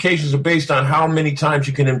qualifications are based on how many times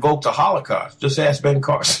you can invoke the Holocaust. Just ask Ben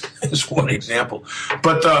Carson as one example.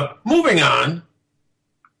 But moving on,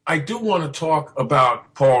 I do want to talk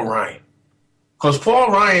about Paul Ryan. Because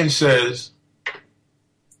Paul Ryan says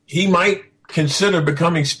he might consider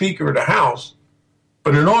becoming Speaker of the House,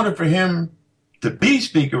 but in order for him to be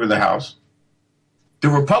Speaker of the House, the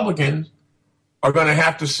Republicans are going to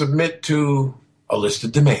have to submit to a list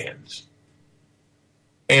of demands.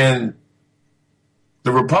 And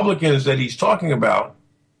the Republicans that he's talking about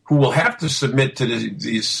who will have to submit to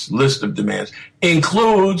this list of demands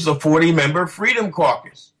includes the 40-member Freedom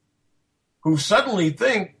Caucus, who suddenly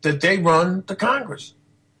think that they run the Congress.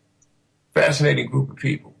 Fascinating group of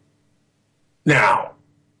people. Now,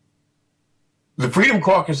 the Freedom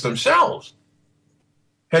Caucus themselves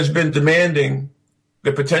has been demanding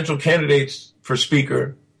the potential candidates for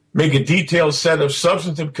Speaker make a detailed set of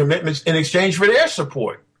substantive commitments in exchange for their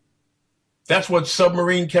support. That's what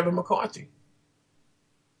submarine Kevin McCarthy.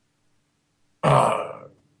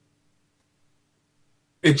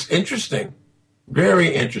 It's interesting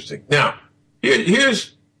Very interesting. Now,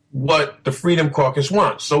 here's what the Freedom Caucus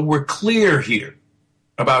wants. So we're clear here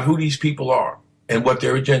about who these people are and what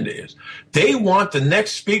their agenda is. They want the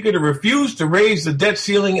next speaker to refuse to raise the debt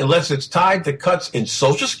ceiling unless it's tied to cuts in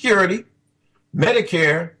Social Security,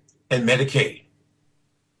 Medicare, and Medicaid.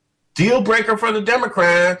 Deal breaker for the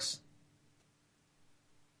Democrats.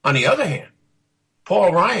 On the other hand,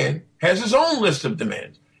 Paul Ryan has his own list of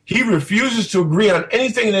demands. He refuses to agree on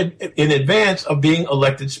anything in advance of being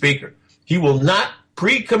elected speaker. He will not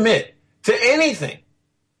pre-commit to anything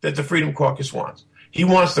that the Freedom Caucus wants. He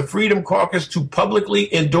wants the Freedom Caucus to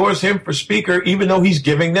publicly endorse him for speaker, even though he's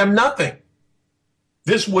giving them nothing.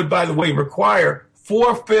 This would, by the way, require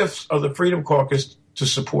 4/5 of the Freedom Caucus to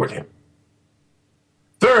support him.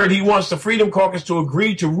 Third, he wants the Freedom Caucus to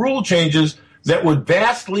agree to rule changes that would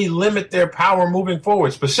vastly limit their power moving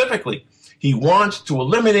forward. Specifically, he wants to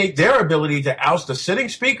eliminate their ability to oust a sitting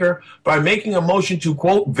speaker by making a motion to,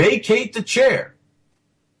 quote, vacate the chair.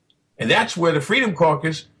 And that's where the Freedom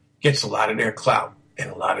Caucus gets a lot of their clout and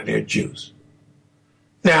a lot of their juice.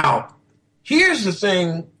 Now, here's the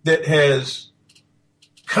thing that has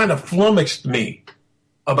kind of flummoxed me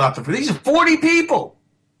about these are 40 people.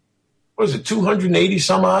 What is it, 280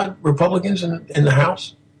 some odd Republicans in the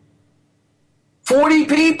House? 40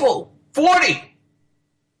 people. 40.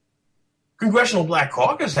 Congressional Black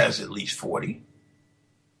Caucus has at least 40.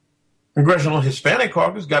 Congressional Hispanic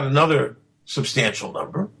Caucus got another substantial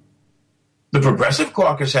number. The Progressive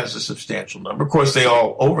Caucus has a substantial number. Of course, they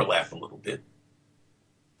all overlap a little bit.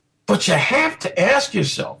 But you have to ask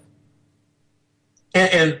yourself,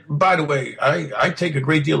 and by the way, I take a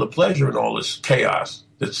great deal of pleasure in all this chaos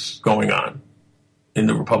that's going on in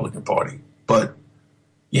the Republican Party. But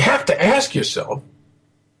you have to ask yourself,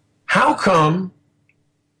 how come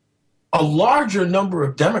a larger number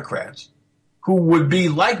of Democrats who would be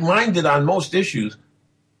like-minded on most issues,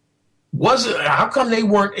 how come they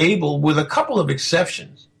weren't able, with a couple of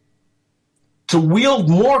exceptions, to wield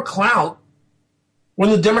more clout when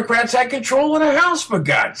the Democrats had control of the House, for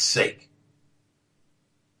God's sake?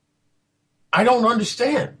 I don't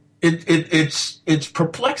understand. It's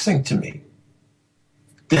perplexing to me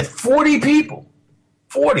that 40 people,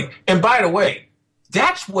 40, and by the way,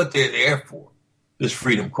 that's what they're there for, this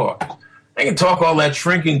Freedom Caucus. They can talk all that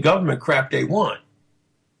shrinking government crap they want,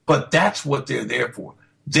 but that's what they're there for.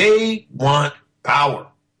 They want power.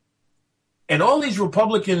 And all these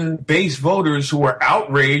Republican-based voters who are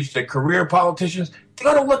outraged at career politicians,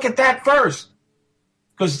 they're going to look at that first,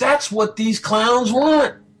 because that's what these clowns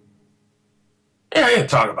want. Yeah, they ain't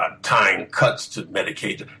talking about tying cuts to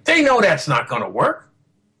Medicaid. They know that's not going to work.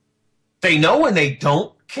 They know, and they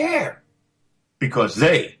don't care, because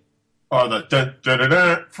they are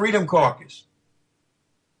the Freedom Caucus.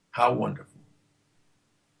 How wonderful.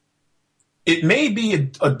 It may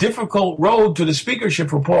be a difficult road to the speakership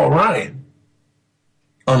for Paul Ryan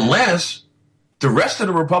unless the rest of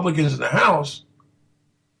the Republicans in the House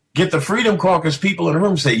get the Freedom Caucus people in the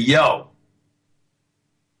room and say, yo,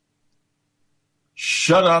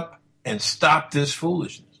 shut up and stop this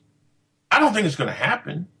foolishness. I don't think it's going to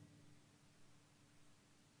happen.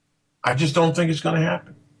 I just don't think it's going to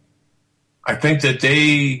happen. I think that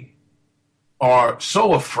they are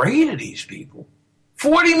so afraid of these people.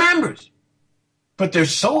 40 members. But they're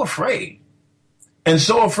so afraid. And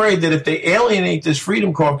so afraid that if they alienate this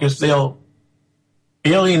Freedom Caucus, they'll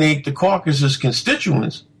alienate the caucus's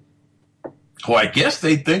constituents, who I guess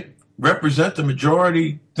they think represent the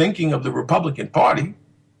majority thinking of the Republican Party.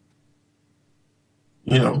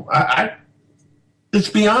 You know, it's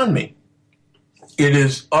beyond me. It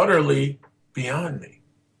is utterly beyond me.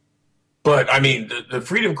 But, I mean, the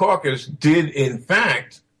Freedom Caucus did, in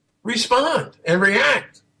fact, respond and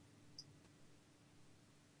react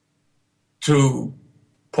to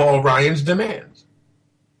Paul Ryan's demands.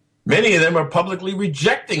 Many of them are publicly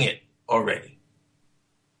rejecting it already.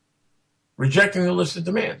 Rejecting the list of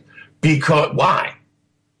demands. Why?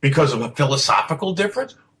 Because of a philosophical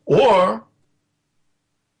difference, or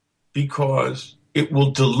because it will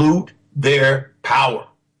dilute their power.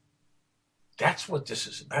 That's what this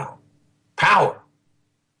is about. Power.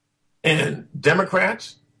 And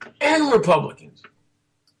Democrats and Republicans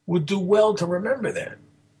would do well to remember that.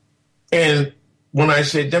 And when I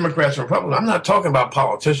say Democrats and Republicans, I'm not talking about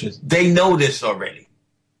politicians. They know this already.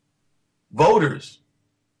 Voters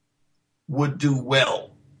would do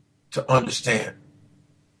well to understand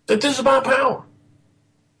that this is about power.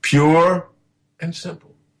 Pure and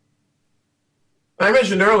simple. I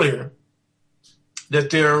mentioned earlier that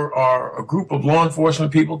there are a group of law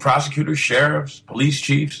enforcement people, prosecutors, sheriffs, police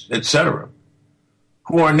chiefs, etc.,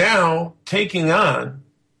 who are now taking on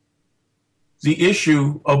the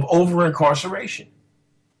issue of over-incarceration.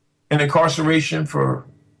 And incarceration for,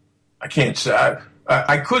 I can't say,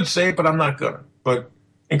 I could say it, but I'm not going to. But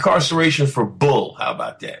incarceration for bull, how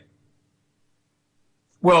about that?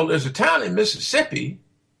 Well, there's a town in Mississippi,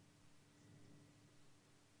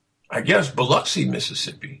 I guess Biloxi,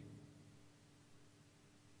 Mississippi,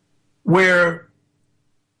 where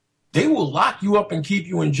they will lock you up and keep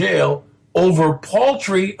you in jail over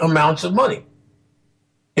paltry amounts of money.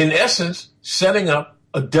 In essence, setting up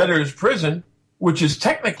a debtor's prison, which is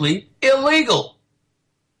technically illegal.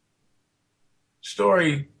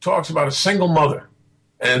 Story talks about a single mother,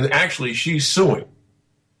 and actually she's suing.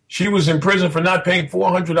 She was in prison for not paying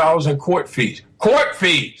 $400 in court fees. Court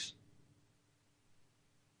fees!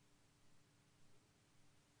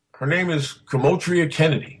 Her name is Kamotria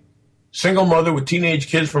Kennedy, single mother with teenage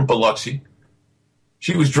kids from Biloxi.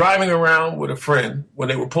 She was driving around with a friend when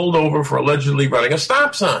they were pulled over for allegedly running a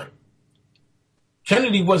stop sign.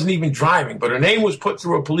 Kennedy wasn't even driving, but her name was put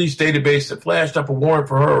through a police database that flashed up a warrant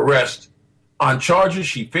for her arrest on charges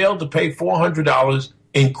she failed to pay $400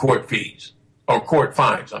 in court fees, or court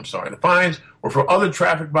fines, I'm sorry. The fines were for other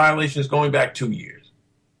traffic violations going back 2 years.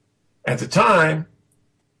 At the time,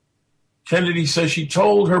 Kennedy says she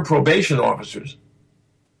told her probation officers,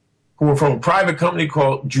 who were from a private company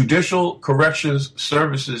called Judicial Corrections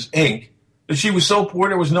Services, Inc., that she was so poor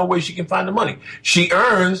there was no way she can find the money. She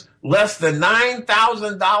earns less than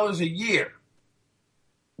 $9,000 a year,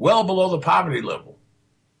 well below the poverty level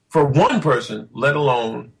for one person, let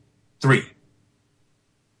alone three.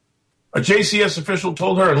 A JCS official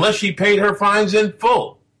told her unless she paid her fines in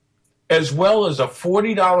full, as well as a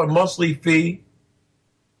 $40 monthly fee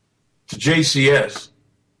to JCS,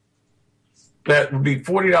 that would be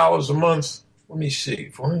 $40 a month. Let me see,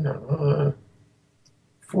 40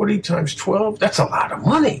 times 12, that's a lot of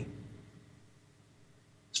money.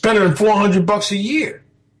 It's better than $400 a year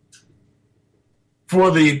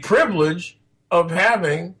for the privilege of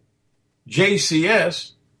having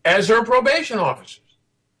JCS as her probation officers.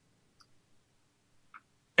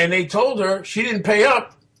 And they told her she didn't pay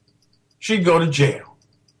up, she'd go to jail.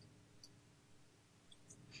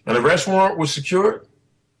 An arrest warrant was secured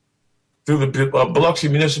through the Biloxi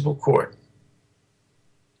Municipal Court.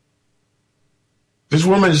 This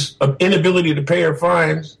woman's inability to pay her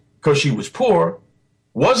fines because she was poor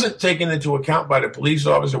wasn't taken into account by the police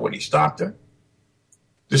officer when he stopped her.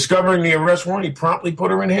 Discovering the arrest warrant, he promptly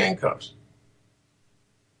put her in handcuffs.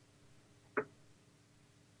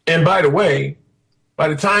 And by the way, by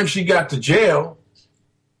the time she got to jail,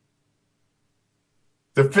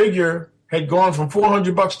 the figure had gone from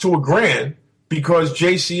 $400 to $1,000 because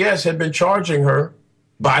JCS had been charging her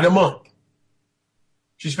by the month.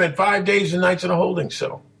 She spent 5 days and nights in a holding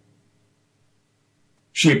cell.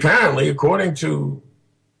 She apparently, according to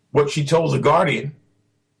what she told The Guardian,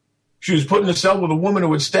 she was put in a cell with a woman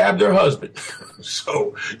who had stabbed her husband.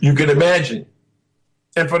 So you can imagine.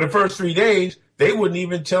 And for the first 3 days, they wouldn't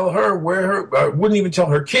even tell her wouldn't even tell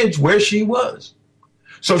her kids where she was.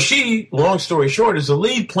 So she, long story short, is the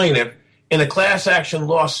lead plaintiff in a class action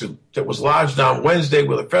lawsuit that was lodged on Wednesday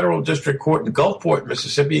with a federal district court in Gulfport,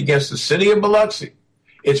 Mississippi, against the city of Biloxi,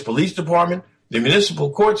 its police department, the municipal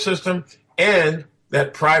court system, and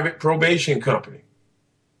that private probation company,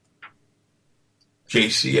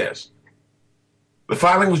 JCS. The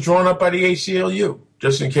filing was drawn up by the ACLU,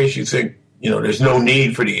 just in case you think, there's no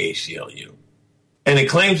need for the ACLU. And it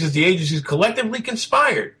claims that the agencies collectively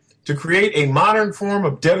conspired to create a modern form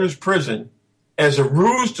of debtor's prison as a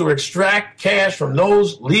ruse to extract cash from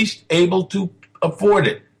those least able to afford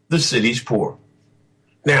it, the city's poor.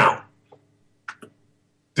 Now,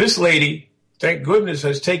 this lady, thank goodness,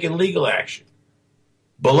 has taken legal action.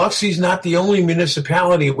 Biloxi's not the only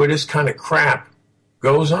municipality where this kind of crap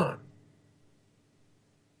goes on.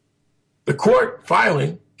 The court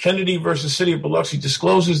filing, Kennedy versus City of Biloxi,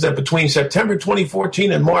 discloses that between September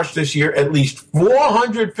 2014 and March this year, at least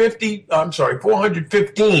 415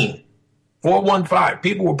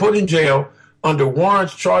 people were put in jail under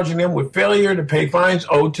warrants charging them with failure to pay fines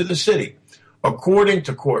owed to the city. According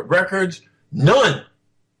to court records, not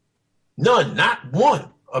one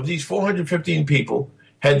of these 415 people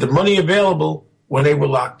had the money available when they were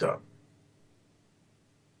locked up.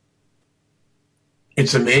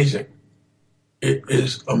 It's amazing. It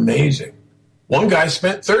is amazing. One guy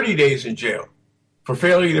spent 30 days in jail for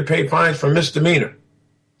failure to pay fines for misdemeanor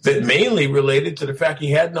that mainly related to the fact he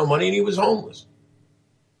had no money and he was homeless.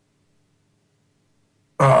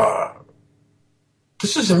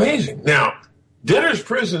 This is amazing. Now, debtors'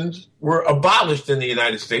 prisons were abolished in the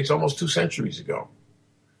United States almost 2 centuries ago.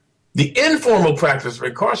 The informal practice of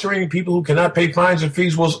incarcerating people who cannot pay fines and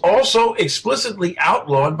fees was also explicitly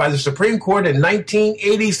outlawed by the Supreme Court in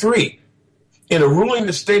 1983 in a ruling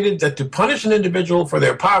that stated that to punish an individual for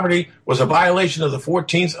their poverty was a violation of the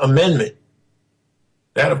 14th Amendment.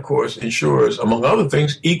 That, of course, ensures, among other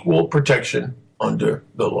things, equal protection under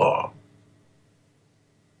the law.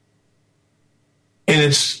 And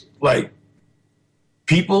it's like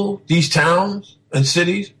people, these towns and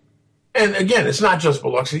cities, and again, it's not just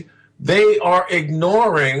Biloxi, they are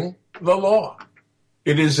ignoring the law.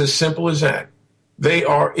 It is as simple as that. They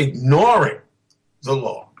are ignoring the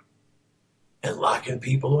law and locking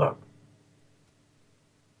people up.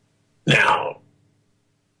 Now,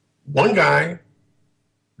 one guy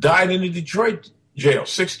died in a Detroit jail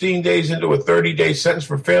 16 days into a 30-day sentence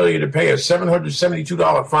for failure to pay a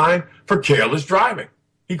 $772 fine for careless driving.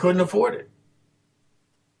 He couldn't afford it.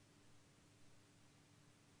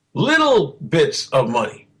 Little bits of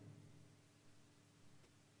money.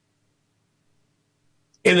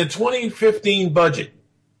 In the 2015 budget,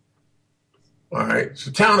 all right, it's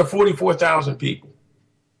a town of 44,000 people.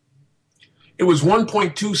 It was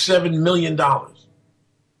 $1.27 million.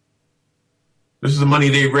 This is the money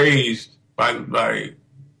they raised by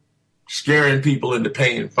scaring people into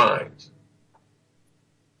paying fines.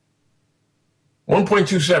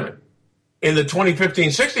 1.27. In the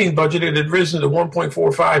 2015-16 budget, it had risen to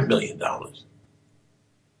 $1.45 million.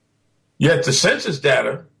 Yet the census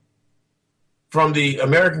data from the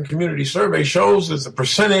American Community Survey shows that the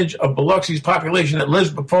percentage of Biloxi's population that lives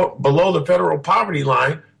below the federal poverty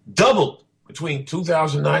line doubled between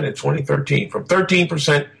 2009 and 2013, from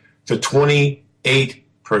 13% to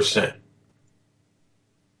 28%.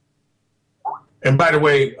 And by the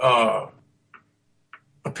way,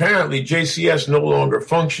 apparently JCS no longer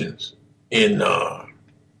functions in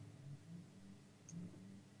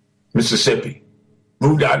Mississippi,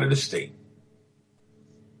 moved out of the state.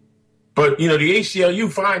 But, you know, the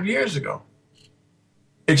ACLU 5 years ago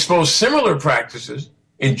exposed similar practices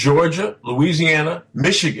in Georgia, Louisiana,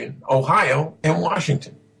 Michigan, Ohio, and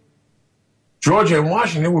Washington. Georgia and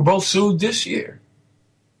Washington were both sued this year.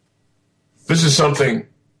 This is something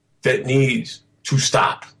that needs to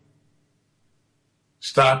stop.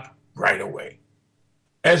 Stop right away.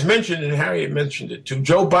 As mentioned, and Harriet mentioned it too,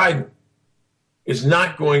 Joe Biden is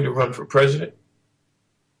not going to run for president.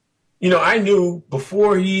 You know, I knew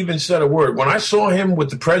before he even said a word, when I saw him with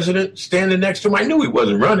the president standing next to him, I knew he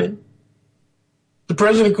wasn't running. The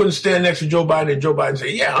president couldn't stand next to Joe Biden and Joe Biden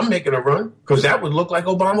say, yeah, I'm making a run, because that would look like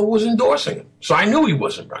Obama was endorsing him. So I knew he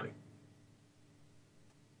wasn't running.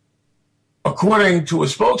 According to a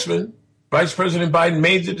spokesman, Vice President Biden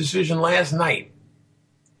made the decision last night.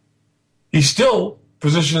 He still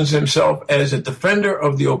positions himself as a defender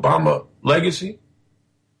of the Obama legacy.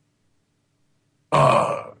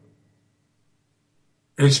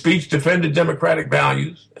 His speech defended democratic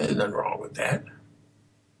values, and nothing wrong with that.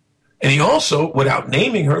 And he also, without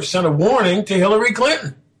naming her, sent a warning to Hillary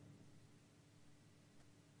Clinton.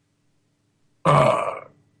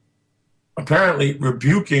 Apparently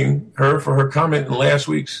rebuking her for her comment in last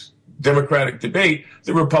week's Democratic debate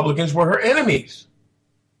that Republicans were her enemies.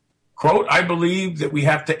 Quote, I believe that we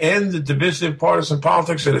have to end the divisive partisan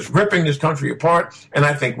politics that is ripping this country apart, and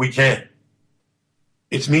I think we can.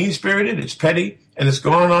 It's mean-spirited, it's petty, and it's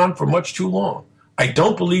gone on for much too long. I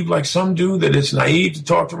don't believe, like some do, that it's naive to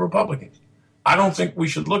talk to Republicans. I don't think we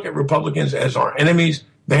should look at Republicans as our enemies.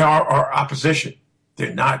 They are our opposition.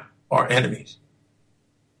 They're not our enemies.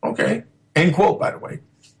 Okay. End quote, by the way,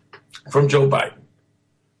 from Joe Biden.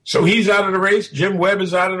 So he's out of the race. Jim Webb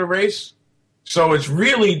is out of the race. So it's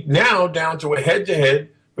really now down to a head-to-head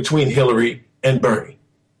between Hillary and Bernie.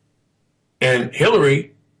 And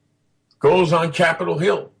Hillary goes on Capitol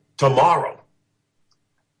Hill tomorrow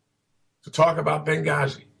to talk about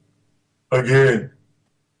Benghazi again.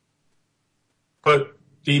 But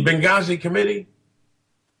the Benghazi committee,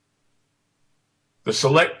 the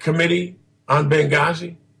select committee on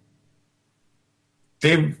Benghazi,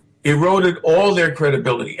 they've eroded all their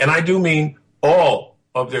credibility. And I do mean all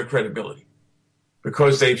of their credibility,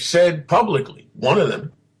 because they've said publicly, one of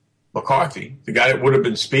them, McCarthy, the guy that would have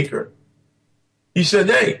been speaker, he said,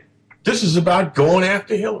 hey, this is about going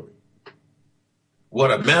after Hillary.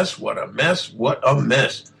 What a mess, what a mess, what a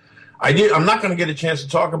mess. I'm not going to get a chance to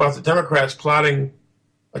talk about the Democrats plotting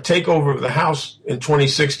a takeover of the House in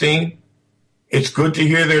 2016. It's good to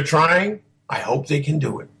hear they're trying. I hope they can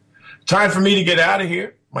do it. Time for me to get out of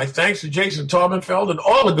here. My thanks to Jason Taubenfeld and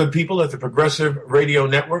all the good people at the Progressive Radio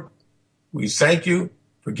Network. We thank you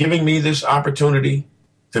for giving me this opportunity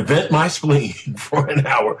to vent my spleen for an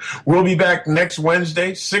hour. We'll be back next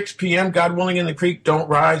Wednesday, 6 p.m., God willing, in the creek don't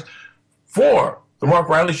rise. For The Mark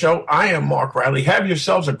Riley Show, I am Mark Riley. Have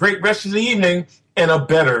yourselves a great rest of the evening and a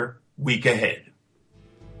better week ahead.